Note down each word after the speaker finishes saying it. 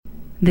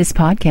This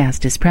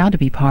podcast is proud to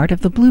be part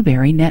of the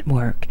Blueberry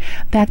Network.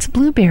 That's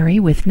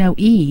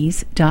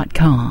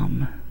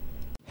blueberrywithnoease.com.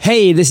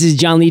 Hey, this is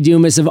John Lee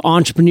Dumas of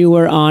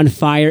Entrepreneur on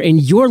Fire,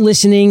 and you're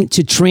listening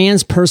to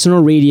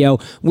Transpersonal Radio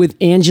with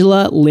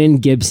Angela Lynn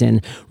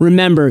Gibson.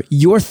 Remember,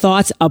 your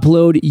thoughts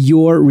upload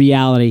your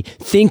reality.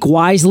 Think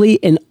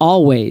wisely and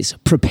always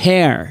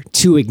prepare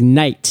to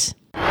ignite.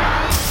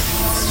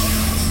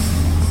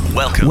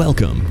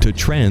 Welcome to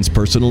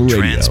Transpersonal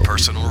Radio.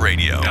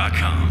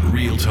 TranspersonalRadio.com.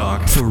 Real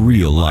talk for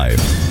real life.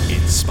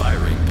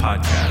 Inspiring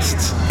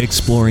podcasts.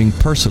 Exploring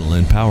personal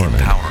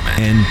empowerment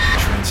and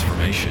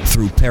transformation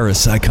through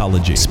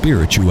parapsychology,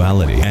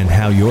 spirituality, and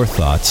how your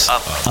thoughts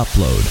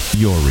upload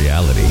your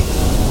reality.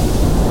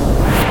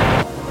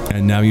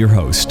 And now your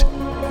host,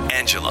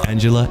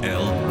 Angela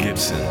L.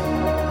 Gibson.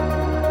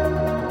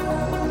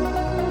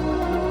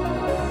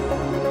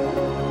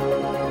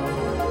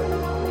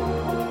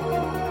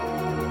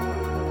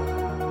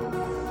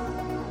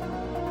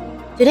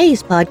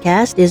 Today's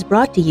podcast is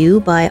brought to you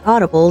by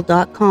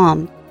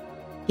Audible.com.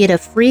 Get a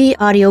free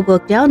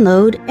audiobook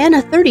download and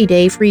a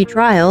 30-day free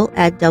trial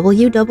at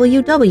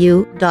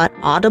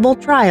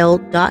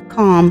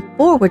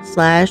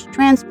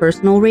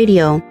www.audibletrial.com/transpersonal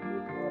radio.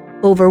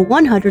 Over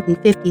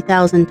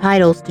 150,000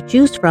 titles to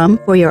choose from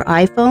for your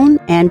iPhone,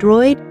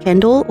 Android,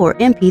 Kindle, or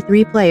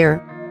MP3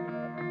 player.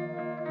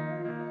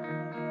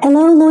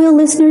 Hello, loyal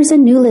listeners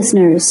and new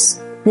listeners.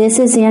 This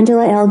is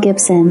Angela L.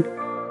 Gibson.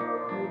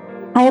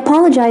 I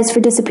apologize for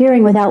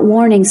disappearing without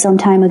warning some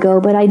time ago,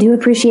 but I do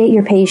appreciate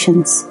your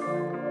patience.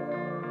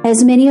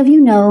 As many of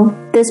you know,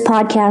 this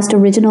podcast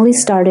originally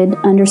started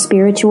under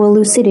Spiritual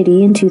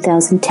Lucidity in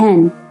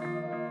 2010.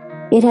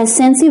 It has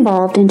since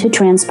evolved into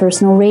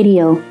Transpersonal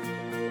Radio.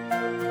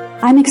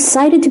 I'm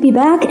excited to be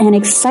back and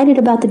excited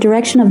about the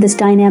direction of this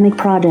dynamic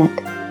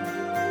project.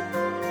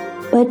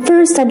 But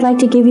first, I'd like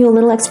to give you a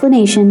little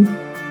explanation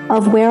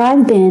of where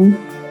I've been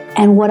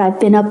and what I've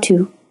been up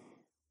to.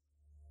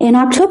 In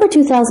October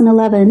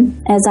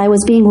 2011, as I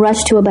was being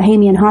rushed to a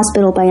Bahamian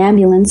hospital by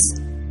ambulance,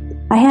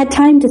 I had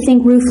time to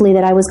think ruefully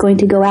that I was going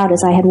to go out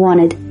as I had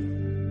wanted.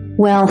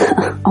 Well,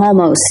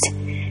 almost.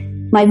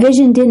 My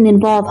vision didn't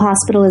involve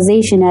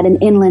hospitalization at an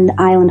inland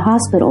island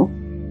hospital.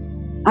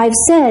 I've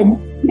said,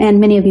 and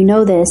many of you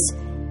know this,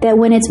 that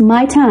when it's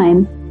my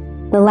time,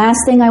 the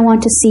last thing I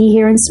want to see,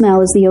 hear, and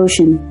smell is the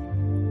ocean.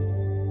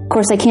 Of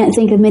course, I can't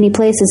think of many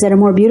places that are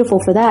more beautiful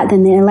for that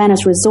than the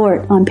Atlantis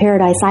Resort on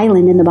Paradise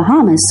Island in the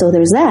Bahamas, so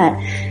there's that.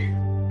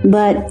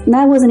 But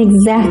that wasn't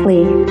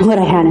exactly what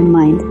I had in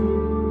mind.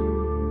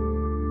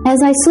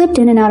 As I slipped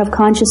in and out of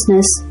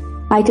consciousness,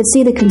 I could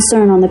see the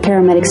concern on the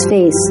paramedic's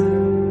face.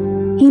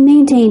 He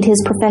maintained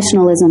his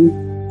professionalism,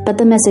 but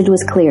the message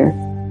was clear.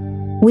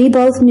 We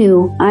both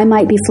knew I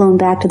might be flown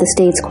back to the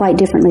States quite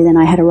differently than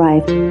I had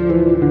arrived.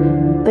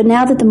 But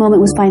now that the moment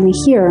was finally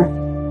here,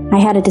 I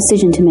had a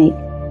decision to make.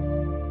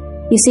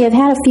 You see, I've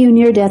had a few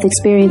near-death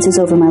experiences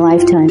over my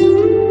lifetime.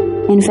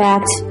 In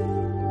fact,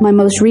 my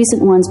most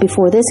recent ones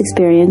before this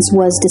experience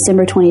was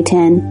December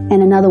 2010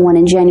 and another one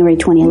in January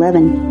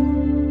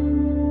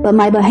 2011. But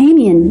my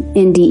Bahamian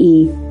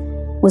NDE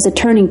was a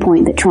turning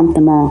point that trumped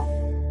them all.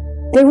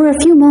 There were a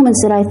few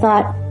moments that I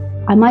thought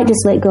I might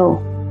just let go.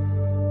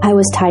 I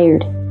was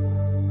tired.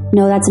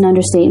 No, that's an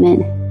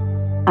understatement.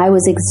 I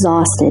was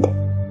exhausted.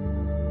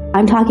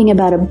 I'm talking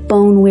about a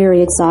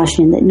bone-weary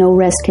exhaustion that no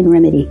rest can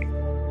remedy.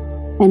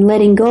 And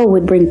letting go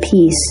would bring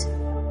peace.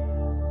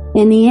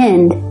 In the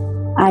end,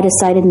 I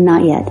decided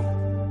not yet.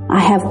 I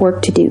have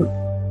work to do.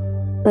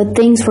 But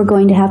things were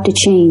going to have to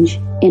change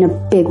in a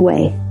big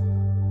way.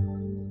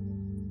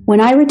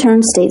 When I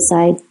returned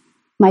stateside,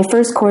 my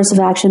first course of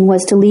action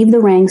was to leave the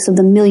ranks of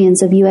the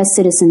millions of U.S.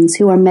 citizens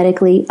who are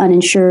medically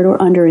uninsured or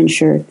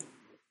underinsured.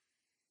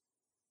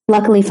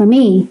 Luckily for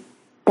me,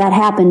 that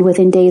happened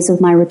within days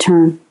of my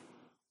return.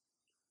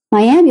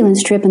 My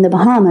ambulance trip in the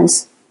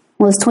Bahamas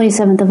was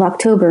 27th of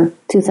October,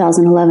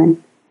 2011.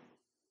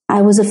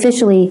 I was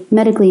officially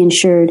medically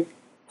insured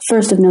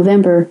 1st of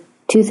November,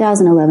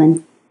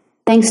 2011,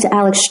 thanks to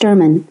Alex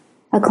Sturman,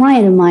 a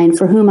client of mine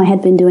for whom I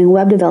had been doing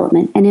web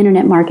development and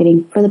internet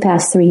marketing for the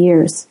past 3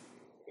 years.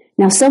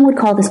 Now, some would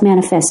call this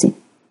manifesting.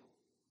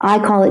 I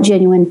call it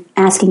genuine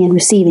asking and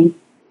receiving.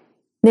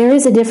 There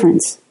is a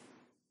difference,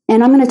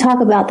 and I'm going to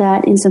talk about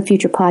that in some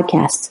future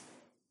podcasts.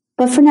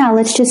 But for now,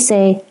 let's just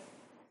say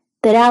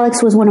that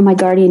Alex was one of my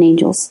guardian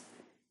angels.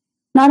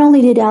 Not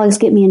only did Alex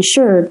get me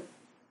insured,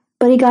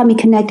 but he got me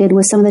connected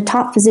with some of the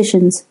top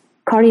physicians,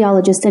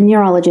 cardiologists, and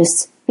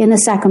neurologists in the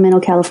Sacramento,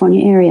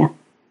 California area.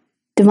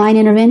 Divine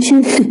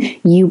intervention?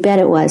 You bet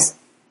it was.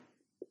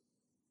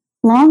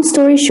 Long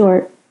story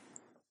short,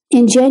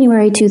 in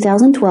January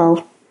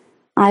 2012,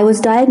 I was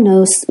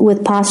diagnosed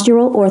with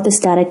postural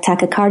orthostatic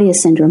tachycardia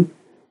syndrome,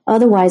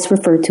 otherwise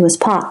referred to as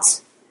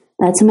POTS.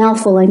 That's a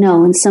mouthful, I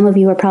know, and some of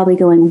you are probably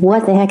going,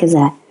 what the heck is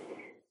that?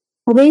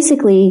 Well,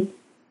 basically,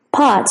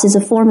 POTS is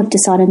a form of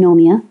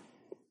dysautonomia,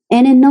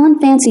 and in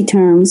non-fancy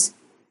terms,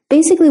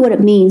 basically what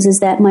it means is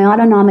that my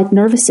autonomic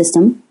nervous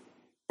system,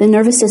 the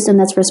nervous system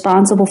that's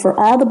responsible for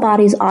all the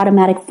body's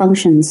automatic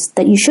functions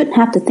that you shouldn't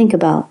have to think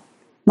about,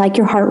 like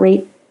your heart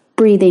rate,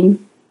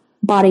 breathing,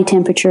 body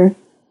temperature,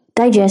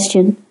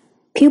 digestion,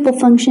 pupil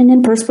function,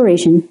 and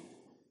perspiration,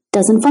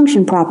 doesn't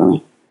function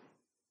properly.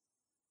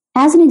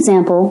 As an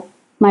example,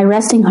 my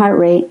resting heart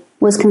rate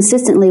was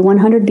consistently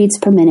 100 beats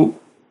per minute.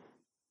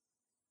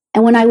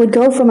 And when I would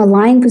go from a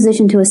lying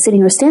position to a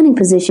sitting or standing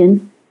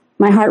position,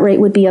 my heart rate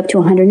would be up to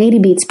 180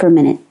 beats per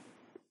minute.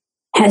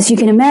 As you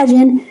can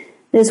imagine,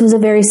 this was a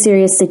very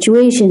serious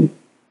situation.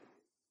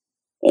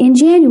 In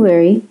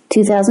January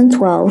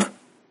 2012,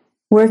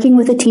 working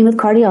with a team of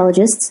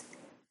cardiologists,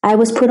 I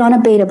was put on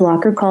a beta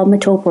blocker called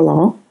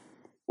metoprolol,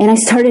 and I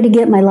started to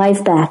get my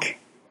life back.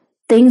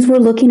 Things were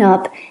looking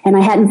up, and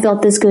I hadn't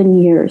felt this good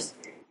in years.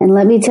 And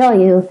let me tell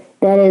you,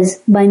 that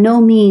is by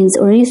no means,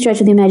 or any stretch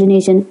of the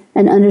imagination,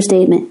 an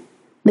understatement.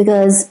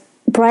 Because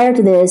prior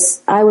to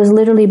this, I was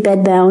literally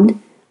bedbound,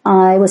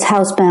 I was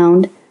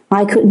housebound,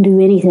 I couldn't do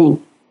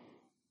anything.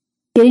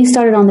 Getting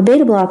started on the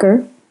beta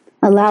blocker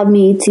allowed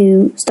me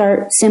to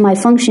start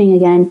semi-functioning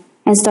again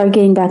and start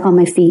getting back on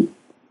my feet.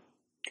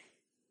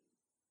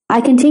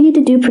 I continued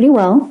to do pretty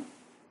well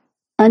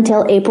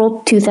until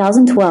April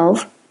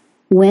 2012,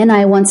 when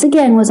I once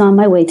again was on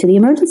my way to the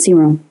emergency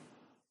room.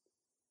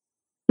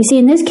 You see,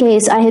 in this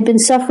case, I had been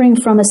suffering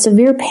from a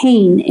severe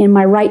pain in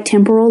my right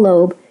temporal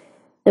lobe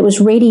that was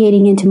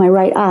radiating into my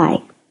right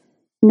eye.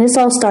 And this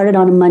all started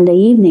on a Monday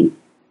evening.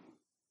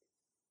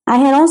 I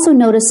had also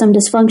noticed some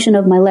dysfunction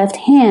of my left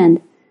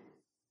hand.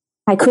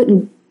 I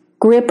couldn't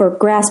grip or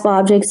grasp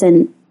objects,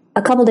 and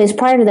a couple days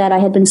prior to that, I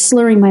had been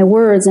slurring my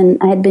words, and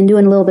I had been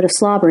doing a little bit of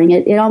slobbering.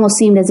 It almost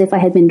seemed as if I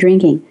had been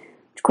drinking,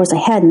 which of course I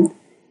hadn't.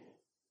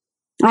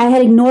 I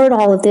had ignored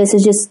all of this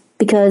as just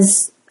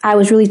because I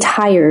was really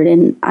tired,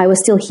 and I was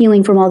still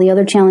healing from all the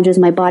other challenges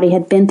my body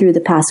had been through the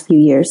past few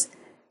years.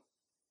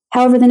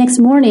 However, the next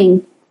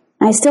morning,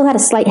 I still had a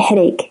slight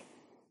headache,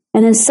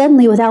 and then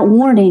suddenly, without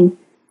warning,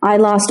 I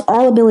lost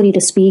all ability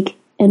to speak,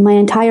 and my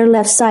entire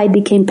left side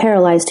became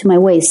paralyzed to my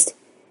waist.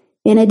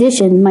 In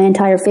addition, my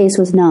entire face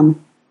was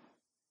numb.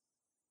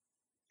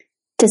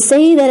 To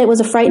say that it was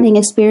a frightening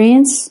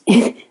experience,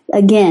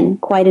 again,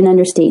 quite an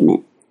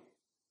understatement.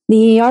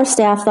 The ER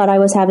staff thought I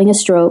was having a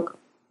stroke.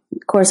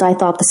 Of course, I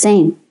thought the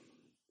same.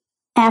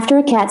 After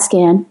a CAT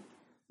scan,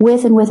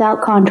 with and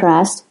without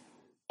contrast,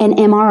 an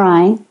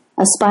MRI,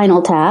 a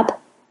spinal tap,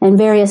 and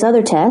various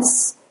other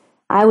tests,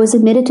 I was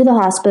admitted to the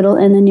hospital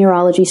in the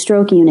neurology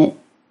stroke unit.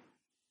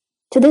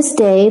 To this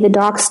day, the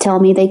docs tell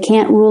me they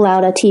can't rule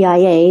out a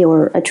TIA,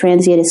 or a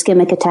transient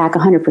ischemic attack,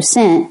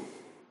 100%,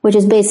 which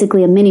is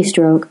basically a mini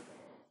stroke,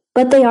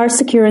 but they are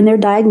secure in their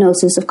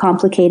diagnosis of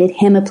complicated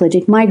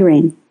hemiplegic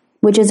migraine,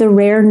 which is a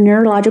rare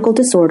neurological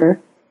disorder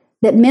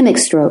that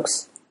mimics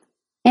strokes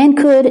and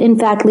could, in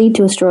fact, lead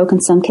to a stroke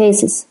in some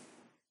cases.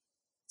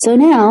 So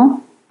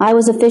now, I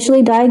was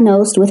officially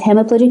diagnosed with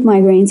hemiplegic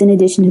migraines in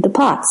addition to the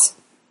POTS.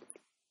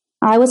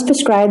 I was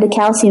prescribed a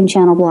calcium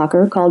channel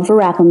blocker called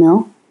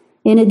Verapamil,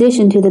 in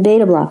addition to the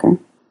beta blocker,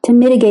 to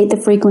mitigate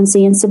the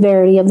frequency and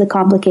severity of the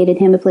complicated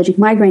hemiplegic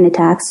migraine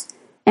attacks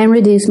and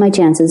reduce my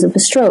chances of a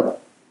stroke.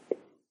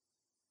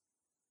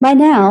 By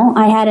now,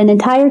 I had an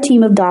entire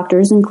team of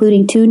doctors,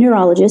 including 2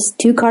 neurologists,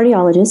 2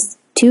 cardiologists,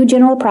 2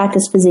 general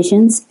practice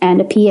physicians,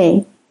 and a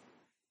PA.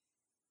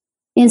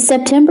 In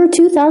September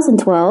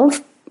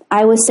 2012,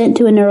 I was sent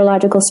to a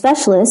neurological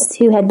specialist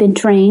who had been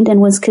trained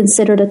and was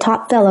considered a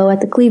top fellow at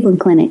the Cleveland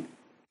Clinic.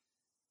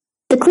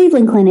 The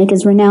Cleveland Clinic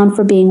is renowned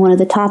for being one of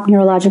the top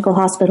neurological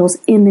hospitals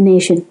in the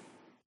nation.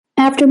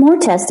 After more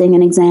testing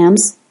and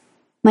exams,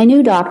 my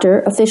new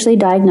doctor officially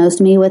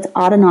diagnosed me with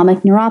autonomic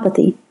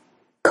neuropathy,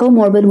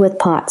 comorbid with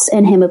POTS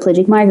and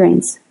hemiplegic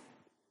migraines,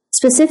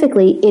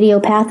 specifically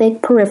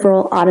idiopathic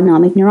peripheral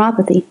autonomic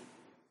neuropathy.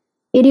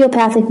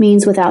 Idiopathic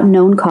means without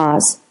known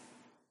cause.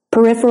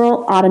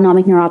 Peripheral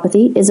autonomic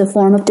neuropathy is a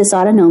form of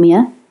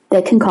dysautonomia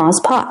that can cause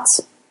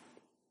POTS.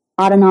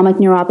 Autonomic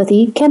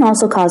neuropathy can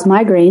also cause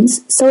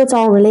migraines, so it's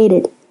all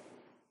related.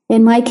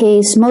 In my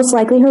case, most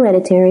likely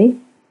hereditary,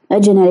 a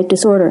genetic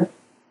disorder.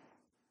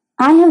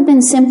 I have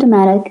been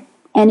symptomatic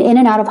and in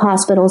and out of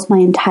hospitals my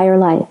entire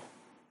life.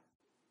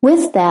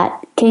 With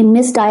that came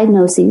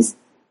misdiagnoses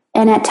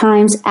and at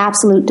times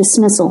absolute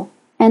dismissal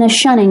and a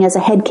shunning as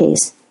a head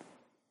case.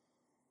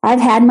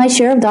 I've had my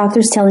share of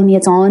doctors telling me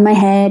it's all in my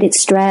head,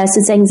 it's stress,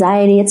 it's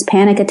anxiety, it's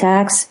panic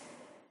attacks.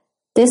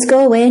 Just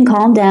go away and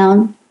calm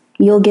down,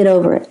 you'll get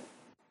over it.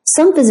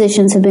 Some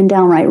physicians have been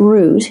downright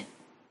rude.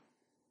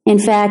 In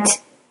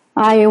fact,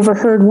 I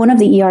overheard one of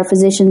the ER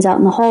physicians out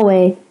in the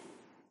hallway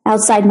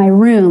outside my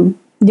room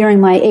during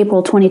my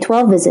April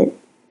 2012 visit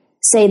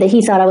say that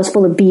he thought I was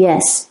full of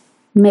BS.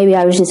 Maybe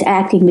I was just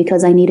acting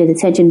because I needed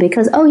attention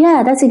because, oh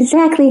yeah, that's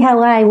exactly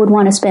how I would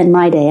want to spend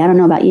my day. I don't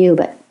know about you,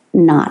 but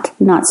not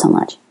so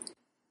much.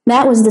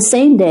 That was the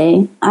same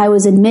day I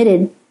was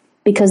admitted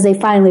because they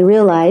finally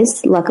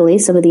realized, luckily,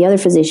 some of the other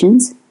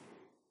physicians,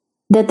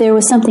 that there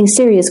was something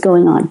serious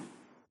going on.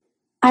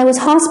 I was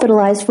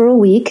hospitalized for a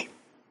week,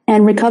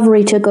 and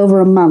recovery took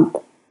over a month.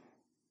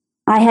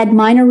 I had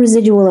minor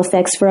residual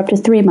effects for up to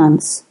 3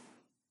 months.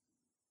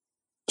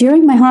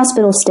 During my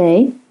hospital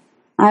stay,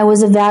 I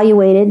was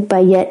evaluated by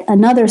yet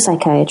another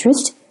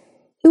psychiatrist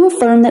who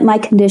affirmed that my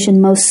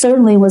condition most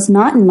certainly was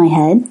not in my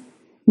head,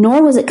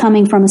 nor was it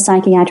coming from a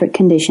psychiatric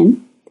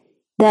condition,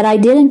 that I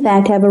did in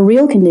fact have a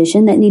real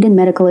condition that needed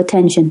medical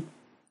attention.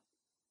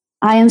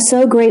 I am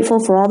so grateful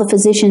for all the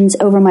physicians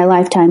over my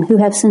lifetime who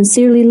have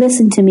sincerely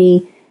listened to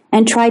me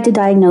and tried to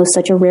diagnose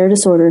such a rare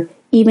disorder,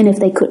 even if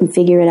they couldn't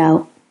figure it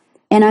out.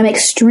 And I'm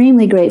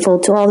extremely grateful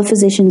to all the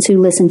physicians who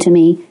listened to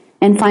me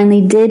and finally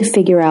did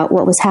figure out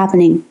what was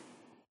happening.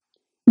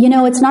 You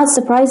know, it's not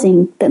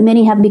surprising that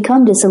many have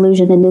become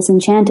disillusioned and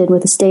disenchanted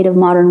with the state of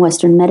modern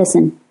Western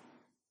medicine.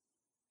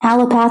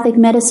 Allopathic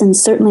medicine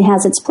certainly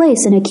has its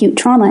place in acute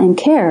trauma and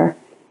care.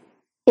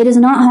 It is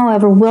not,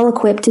 however, well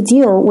equipped to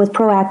deal with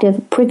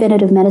proactive,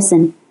 preventative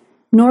medicine,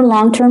 nor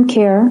long-term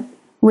care,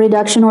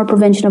 reduction or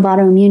prevention of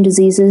autoimmune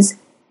diseases,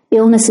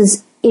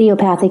 illnesses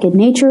idiopathic in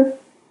nature,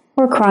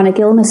 or chronic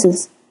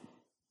illnesses.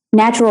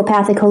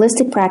 Naturopathic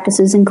holistic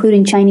practices,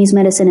 including Chinese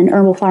medicine and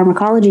herbal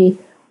pharmacology,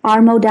 are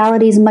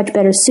modalities much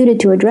better suited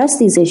to address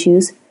these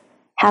issues.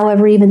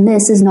 However, even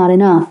this is not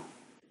enough.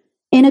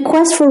 In a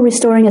quest for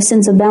restoring a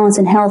sense of balance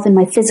and health in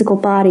my physical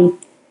body,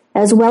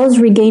 as well as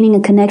regaining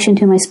a connection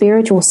to my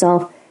spiritual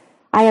self,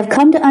 I have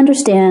come to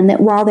understand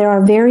that while there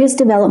are various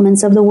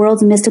developments of the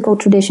world's mystical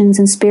traditions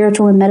and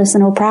spiritual and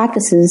medicinal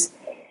practices,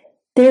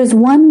 there is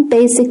one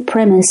basic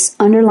premise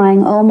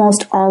underlying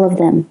almost all of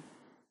them.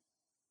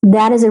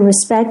 That is a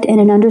respect and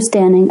an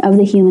understanding of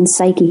the human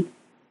psyche.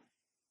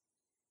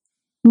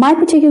 My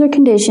particular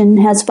condition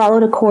has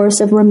followed a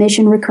course of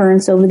remission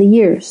recurrence over the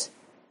years.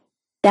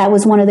 That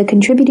was one of the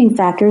contributing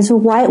factors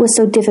of why it was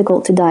so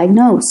difficult to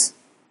diagnose.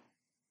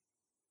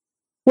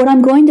 What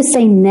I'm going to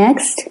say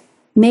next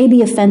may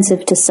be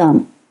offensive to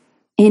some.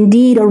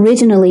 Indeed,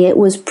 originally it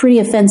was pretty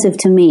offensive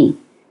to me.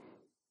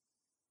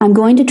 I'm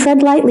going to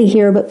tread lightly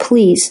here, but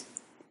please,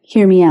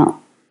 hear me out.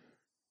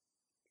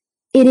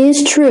 It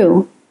is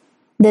true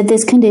that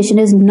this condition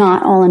is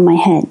not all in my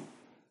head.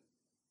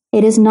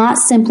 It is not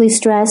simply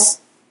stress,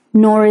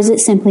 nor is it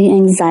simply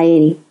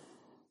anxiety.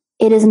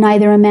 It is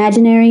neither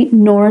imaginary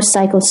nor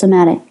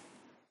psychosomatic.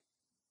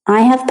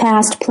 I have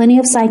passed plenty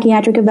of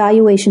psychiatric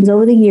evaluations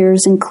over the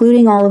years,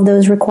 including all of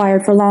those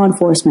required for law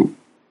enforcement.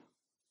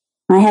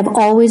 I have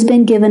always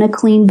been given a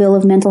clean bill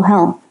of mental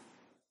health.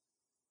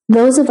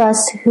 Those of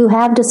us who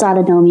have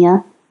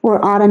dysautonomia,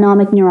 or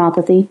autonomic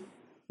neuropathy,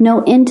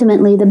 know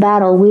intimately the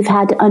battle we've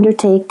had to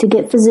undertake to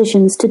get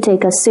physicians to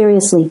take us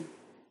seriously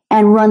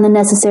and run the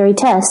necessary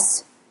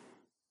tests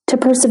to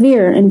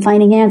persevere in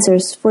finding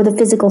answers for the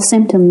physical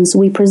symptoms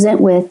we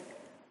present with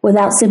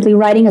without simply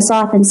writing us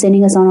off and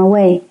sending us on our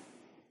way.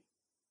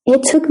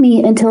 It took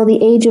me until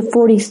the age of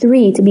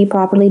 43 to be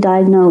properly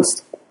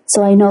diagnosed,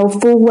 so I know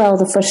full well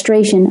the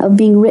frustration of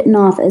being written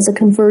off as a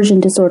conversion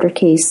disorder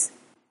case.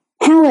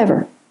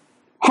 However,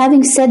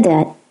 having said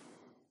that,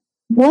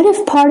 what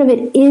if part of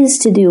it is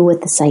to do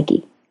with the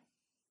psyche?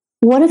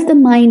 What if the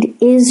mind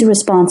is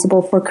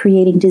responsible for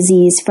creating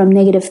disease from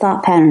negative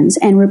thought patterns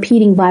and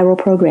repeating viral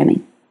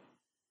programming?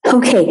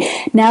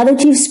 Okay, now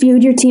that you've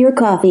spewed your tea or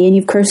coffee and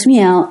you've cursed me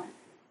out,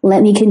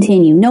 let me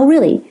continue. No,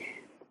 really,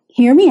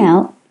 hear me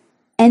out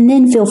and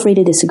then feel free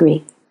to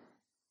disagree.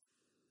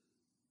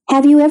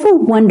 Have you ever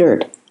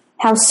wondered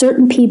how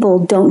certain people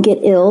don't get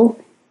ill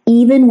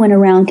even when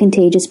around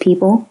contagious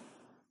people?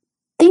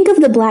 Think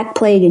of the Black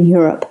Plague in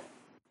Europe.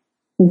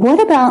 What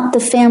about the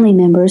family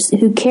members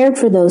who cared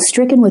for those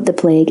stricken with the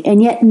plague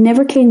and yet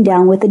never came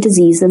down with the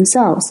disease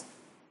themselves?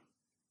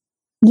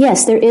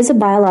 Yes, there is a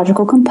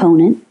biological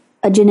component,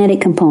 a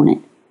genetic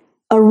component,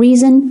 a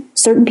reason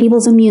certain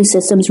people's immune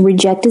systems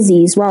reject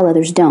disease while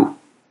others don't.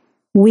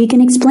 We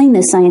can explain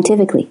this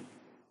scientifically.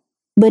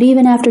 But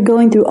even after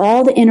going through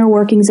all the inner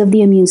workings of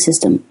the immune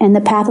system and the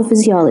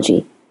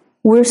pathophysiology,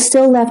 we're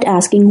still left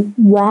asking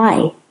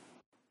why.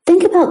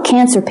 Think about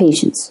cancer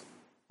patients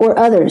or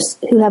others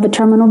who have a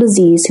terminal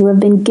disease who have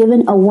been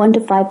given a 1 to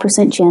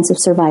 5% chance of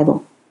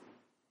survival.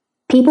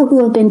 People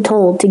who have been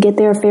told to get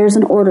their affairs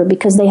in order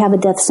because they have a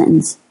death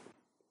sentence.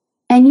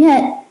 And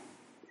yet,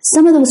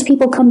 some of those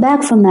people come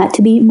back from that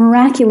to be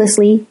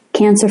miraculously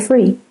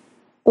cancer-free,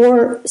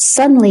 or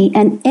suddenly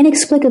and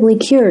inexplicably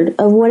cured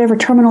of whatever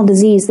terminal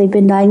disease they've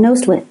been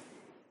diagnosed with.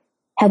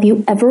 Have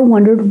you ever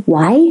wondered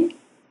why?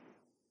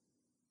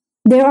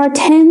 There are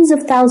tens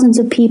of thousands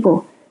of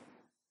people,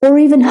 or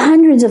even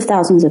hundreds of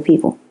thousands of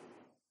people,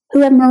 who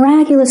have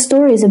miraculous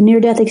stories of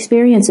near-death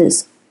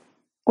experiences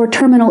or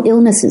terminal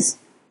illnesses,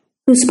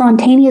 who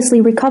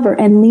spontaneously recover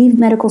and leave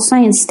medical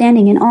science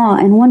standing in awe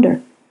and wonder.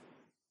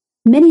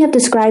 Many have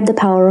described the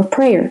power of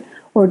prayer,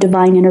 or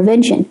divine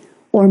intervention,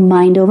 or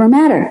mind over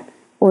matter,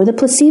 or the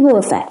placebo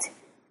effect.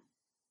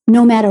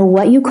 No matter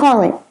what you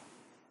call it,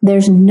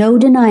 there's no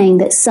denying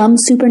that some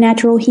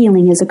supernatural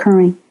healing is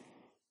occurring.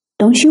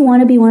 Don't you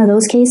want to be one of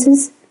those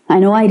cases? I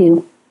know I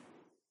do.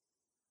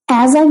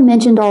 As I've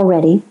mentioned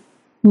already,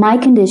 my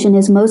condition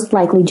is most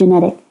likely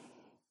genetic.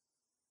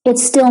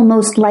 It's still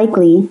most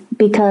likely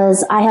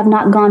because I have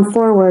not gone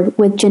forward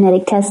with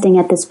genetic testing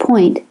at this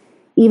point,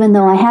 even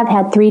though I have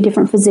had 3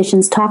 different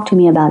physicians talk to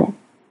me about it.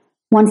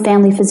 1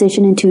 family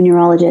physician, and 2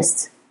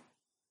 neurologists.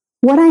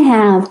 What I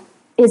have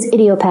is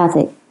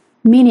idiopathic,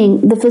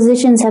 meaning the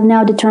physicians have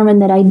now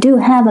determined that I do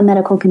have a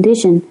medical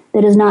condition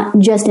that is not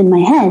just in my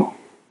head,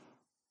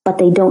 but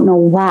they don't know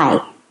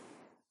why.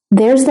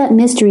 There's that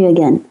mystery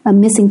again, a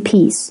missing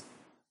piece.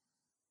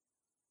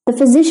 The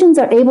physicians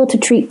are able to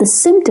treat the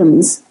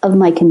symptoms of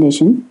my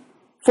condition,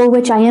 for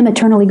which I am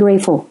eternally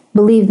grateful.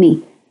 Believe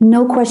me,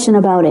 no question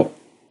about it.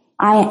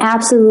 I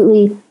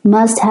absolutely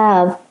must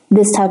have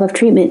this type of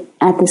treatment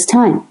at this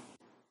time.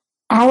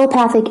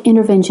 Allopathic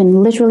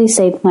intervention literally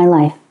saved my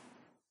life.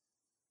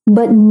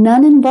 But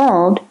none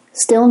involved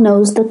still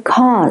knows the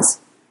cause.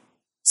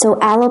 So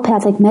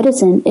allopathic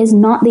medicine is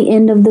not the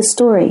end of the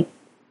story.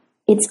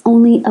 It's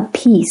only a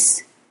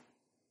piece.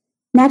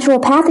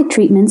 Naturopathic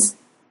treatments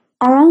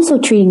are also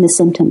treating the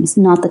symptoms,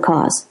 not the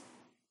cause.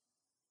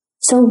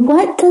 So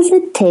what does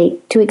it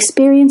take to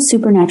experience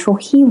supernatural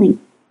healing?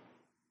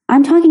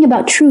 I'm talking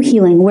about true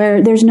healing,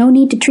 where there's no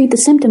need to treat the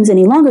symptoms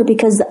any longer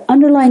because the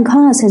underlying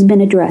cause has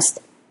been addressed.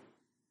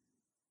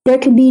 There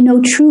can be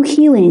no true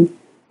healing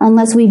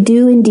unless we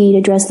do indeed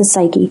address the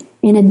psyche,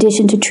 in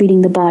addition to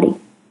treating the body.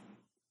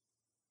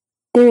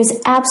 There is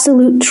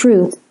absolute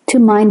truth to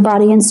mind,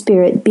 body, and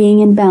spirit being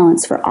in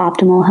balance for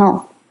optimal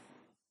health.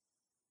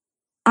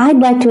 I'd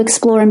like to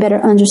explore and better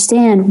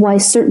understand why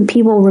certain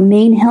people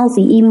remain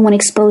healthy even when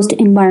exposed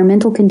to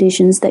environmental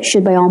conditions that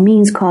should by all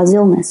means cause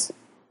illness.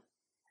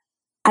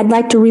 I'd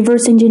like to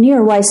reverse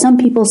engineer why some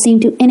people seem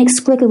to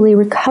inexplicably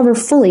recover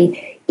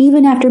fully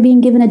even after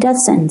being given a death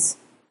sentence.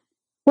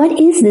 What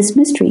is this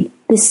mystery,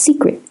 this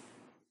secret?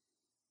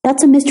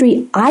 That's a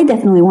mystery I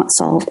definitely want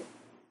solved.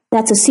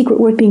 That's a secret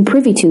worth being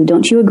privy to,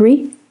 don't you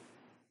agree?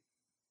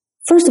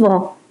 First of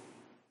all,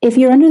 if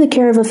you're under the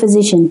care of a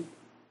physician,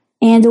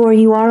 and or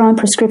you are on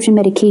prescription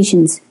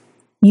medications,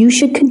 you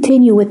should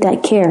continue with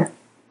that care.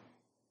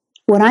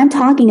 What I'm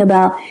talking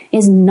about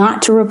is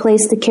not to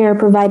replace the care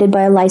provided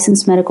by a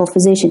licensed medical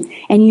physician,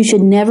 and you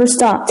should never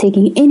stop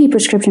taking any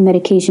prescription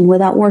medication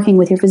without working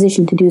with your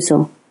physician to do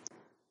so.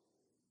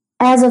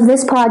 As of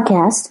this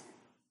podcast,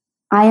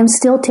 I am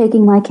still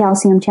taking my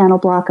calcium channel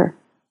blocker.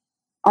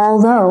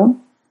 Although,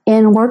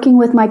 in working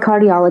with my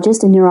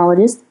cardiologist and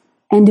neurologist,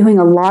 and doing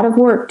a lot of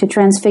work to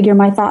transfigure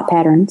my thought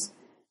patterns,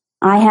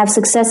 I have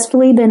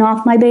successfully been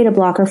off my beta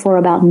blocker for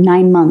about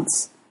 9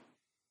 months.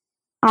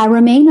 I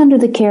remain under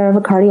the care of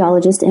a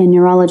cardiologist and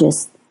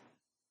neurologist.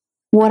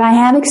 What I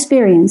have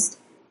experienced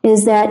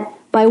is that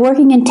by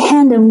working in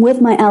tandem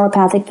with my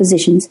allopathic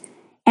physicians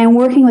and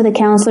working with a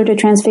counselor to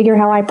transfigure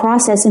how I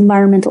process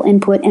environmental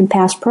input and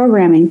past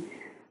programming,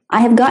 I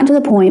have gotten to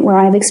the point where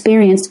I have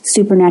experienced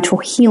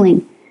supernatural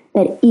healing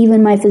that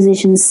even my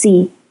physicians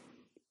see.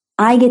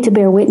 I get to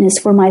bear witness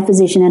for my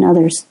physician and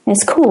others.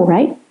 It's cool,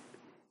 right?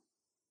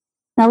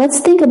 Now let's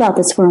think about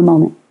this for a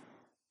moment.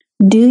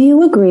 Do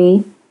you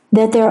agree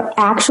that there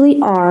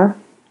actually are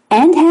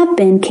and have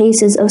been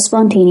cases of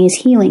spontaneous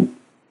healing?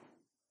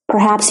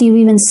 Perhaps you've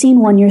even seen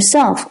one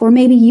yourself, or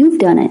maybe you've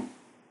done it.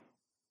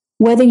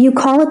 Whether you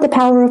call it the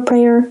power of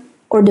prayer,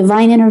 or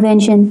divine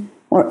intervention,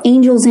 or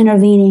angels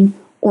intervening,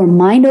 or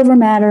mind over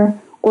matter,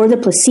 or the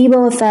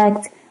placebo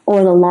effect,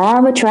 or the law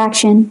of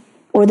attraction,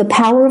 or the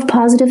power of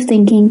positive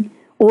thinking,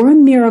 or a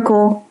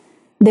miracle,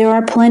 there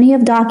are plenty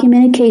of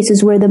documented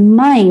cases where the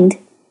mind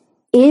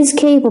is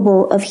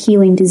capable of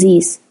healing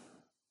disease.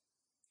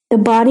 The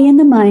body and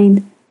the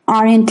mind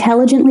are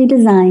intelligently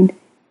designed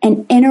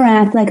and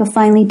interact like a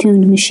finely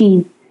tuned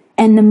machine,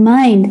 and the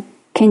mind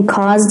can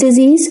cause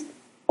disease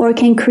or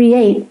can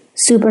create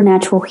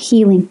supernatural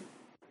healing.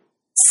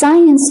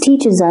 Science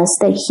teaches us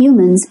that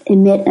humans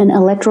emit an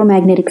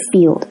electromagnetic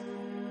field.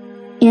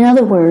 In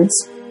other words,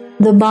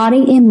 the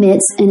body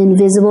emits an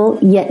invisible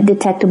yet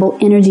detectable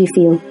energy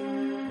field.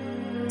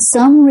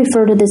 Some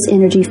refer to this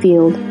energy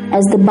field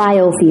as the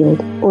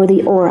biofield or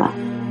the aura.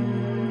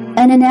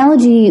 An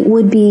analogy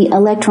would be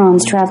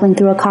electrons traveling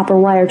through a copper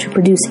wire to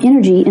produce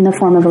energy in the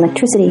form of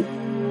electricity.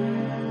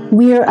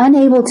 We are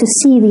unable to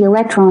see the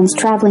electrons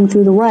traveling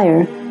through the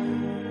wire,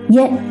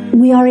 yet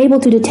we are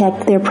able to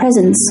detect their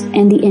presence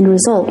and the end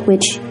result,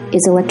 which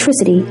is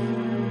electricity,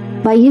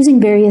 by using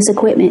various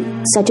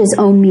equipment such as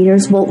ohm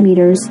meters,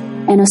 voltmeters,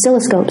 and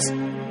oscilloscopes.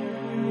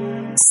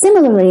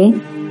 Similarly,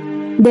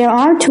 there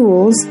are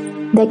tools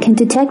that can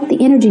detect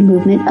the energy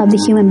movement of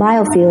the human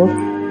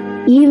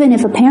biofield, even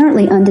if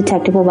apparently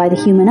undetectable by the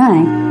human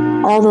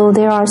eye, although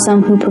there are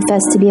some who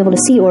profess to be able to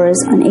see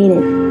auras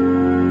unaided.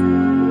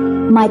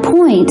 My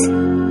point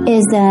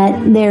is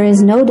that there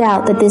is no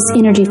doubt that this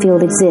energy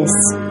field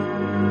exists.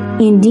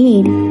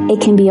 Indeed,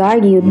 it can be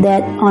argued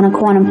that on a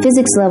quantum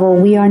physics level,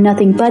 we are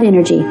nothing but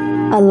energy,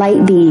 a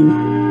light being,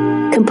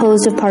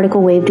 composed of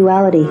particle-wave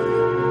duality.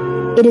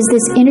 It is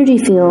this energy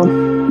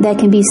field that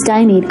can be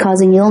stymied,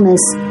 causing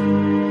illness,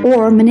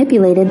 or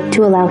manipulated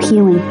to allow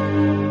healing.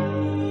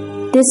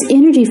 This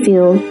energy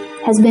field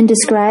has been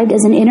described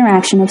as an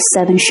interaction of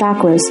 7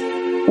 chakras,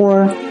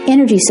 or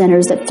energy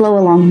centers that flow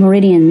along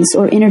meridians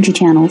or energy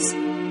channels.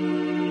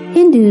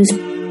 Hindus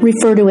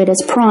refer to it as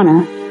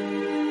prana.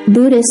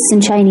 Buddhists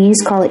and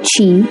Chinese call it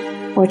qi,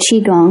 or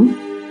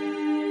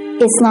qigong.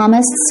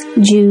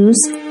 Islamists, Jews,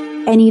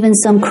 and even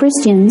some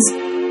Christians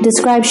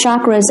describe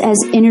chakras as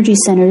energy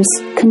centers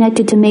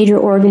connected to major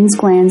organs,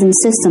 glands, and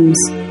systems.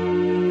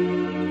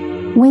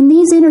 When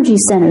these energy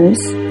centers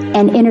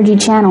and energy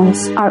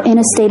channels are in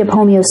a state of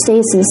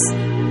homeostasis,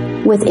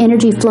 with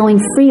energy flowing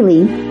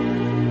freely,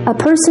 a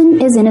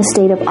person is in a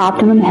state of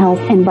optimum health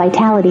and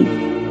vitality.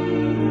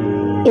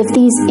 If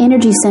these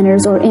energy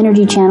centers or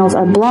energy channels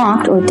are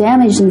blocked or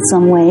damaged in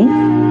some way,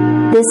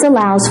 this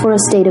allows for a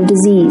state of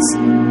disease,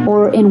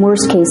 or in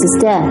worst cases,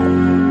 death.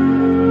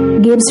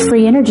 Gibbs'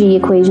 free energy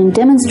equation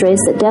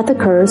demonstrates that death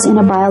occurs in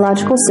a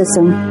biological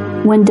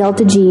system when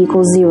delta G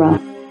equals 0.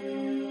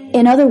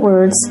 In other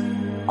words,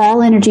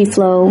 all energy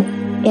flow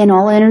in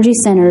all energy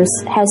centers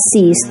has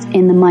ceased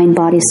in the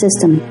mind-body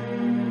system.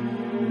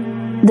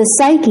 The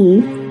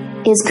psyche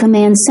is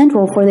command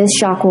central for this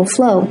chakral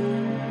flow.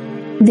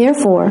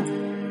 Therefore,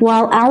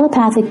 while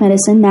allopathic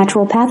medicine,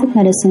 naturopathic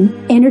medicine,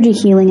 energy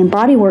healing, and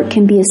bodywork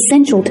can be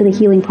essential to the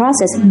healing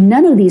process,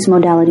 none of these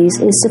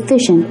modalities is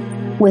sufficient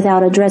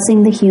without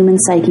addressing the human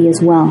psyche as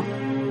well.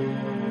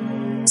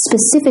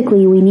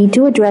 Specifically, we need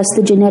to address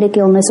the genetic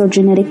illness or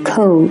genetic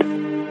code,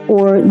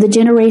 or the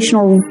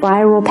generational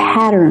viral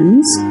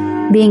patterns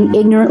being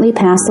ignorantly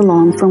passed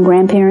along from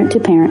grandparent to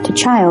parent to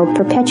child,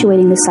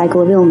 perpetuating the cycle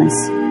of illness.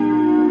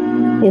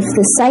 If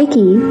the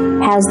psyche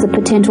has the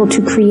potential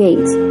to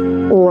create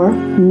or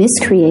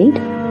miscreate,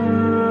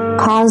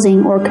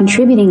 causing or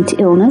contributing to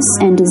illness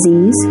and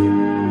disease,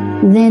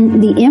 then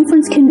the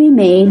inference can be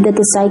made that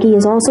the psyche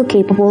is also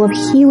capable of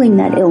healing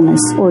that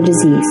illness or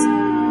disease.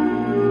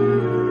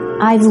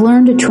 I've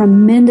learned a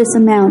tremendous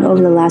amount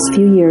over the last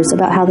few years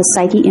about how the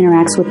psyche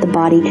interacts with the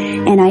body,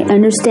 and I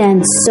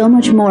understand so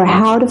much more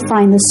how to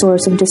find the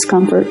source of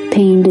discomfort,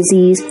 pain,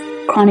 disease,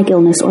 chronic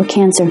illness, or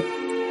cancer.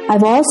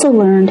 I've also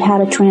learned how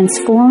to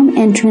transform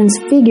and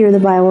transfigure the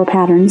viral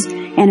patterns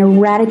and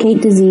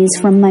eradicate disease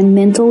from my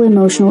mental,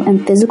 emotional,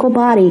 and physical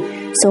body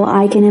so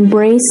I can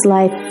embrace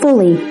life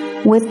fully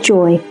with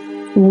joy,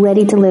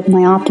 ready to live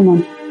my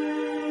optimum.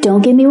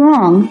 Don't get me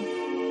wrong,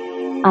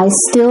 I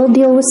still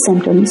deal with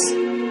symptoms.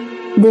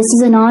 This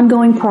is an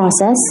ongoing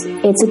process.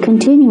 It's a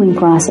continuing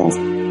process.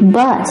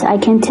 But I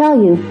can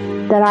tell you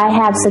that I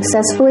have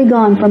successfully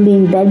gone from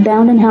being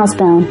bedbound and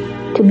housebound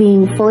to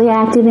being fully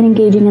active and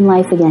engaging in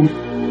life again.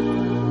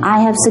 I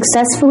have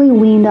successfully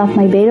weaned off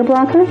my beta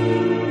blocker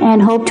and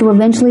hope to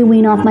eventually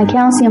wean off my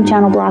calcium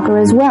channel blocker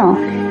as well.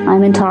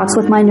 I'm in talks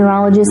with my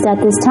neurologist at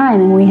this time,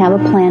 and we have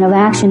a plan of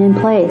action in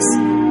place.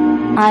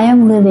 I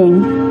am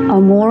living a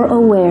more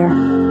aware,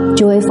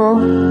 joyful,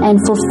 and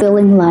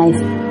fulfilling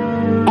life,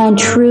 and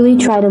truly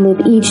try to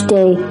live each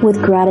day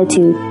with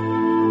gratitude.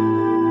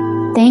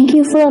 Thank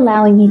you for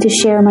allowing me to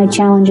share my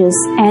challenges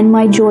and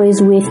my joys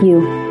with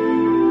you.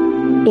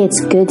 It's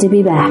good to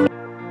be back.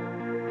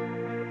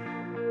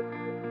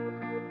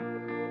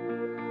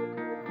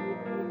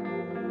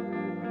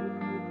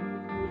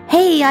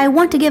 Hey, I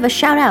want to give a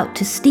shout out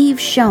to Steve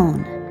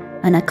Schoen,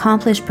 an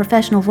accomplished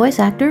professional voice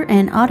actor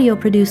and audio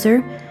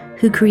producer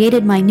who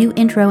created my new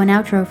intro and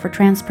outro for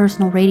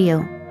Transpersonal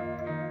Radio.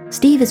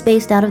 Steve is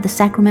based out of the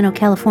Sacramento,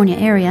 California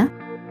area.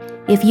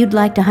 If you'd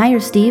like to hire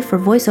Steve for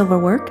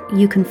voiceover work,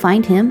 you can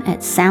find him at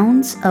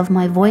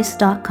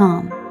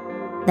soundsofmyvoice.com.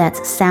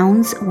 That's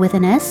sounds with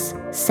an S,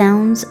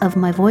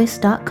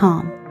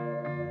 soundsofmyvoice.com.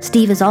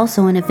 Steve is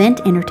also an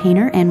event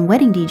entertainer and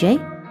wedding DJ.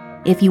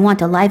 If you want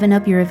to liven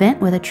up your event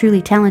with a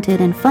truly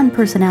talented and fun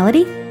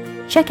personality,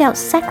 check out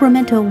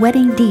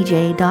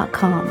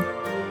sacramentoweddingdj.com.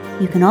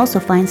 You can also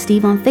find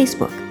Steve on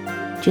Facebook.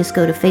 Just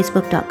go to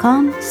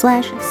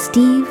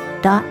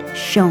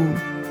facebook.com/steve.schoen.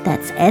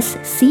 That's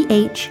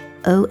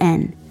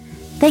SCHON.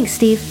 Thanks,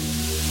 Steve.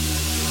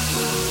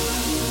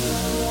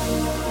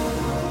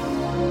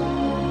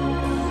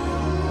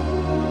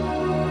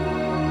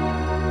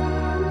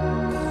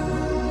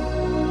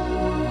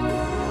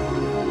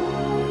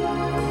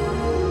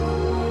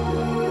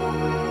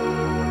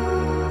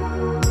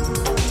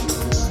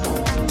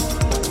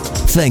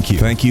 Thank you.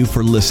 Thank you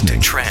for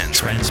listening.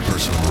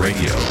 Transpersonal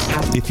Radio.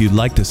 If you'd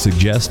like to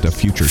suggest a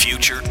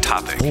future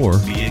topic or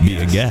be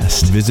a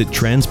guest, visit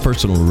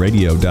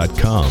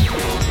transpersonalradio.com.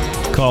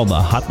 Call the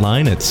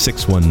hotline at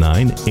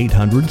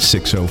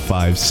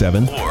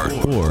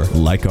 619-800-6057 or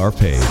like our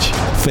page,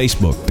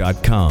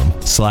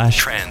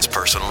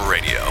 facebook.com/Transpersonal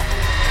Radio.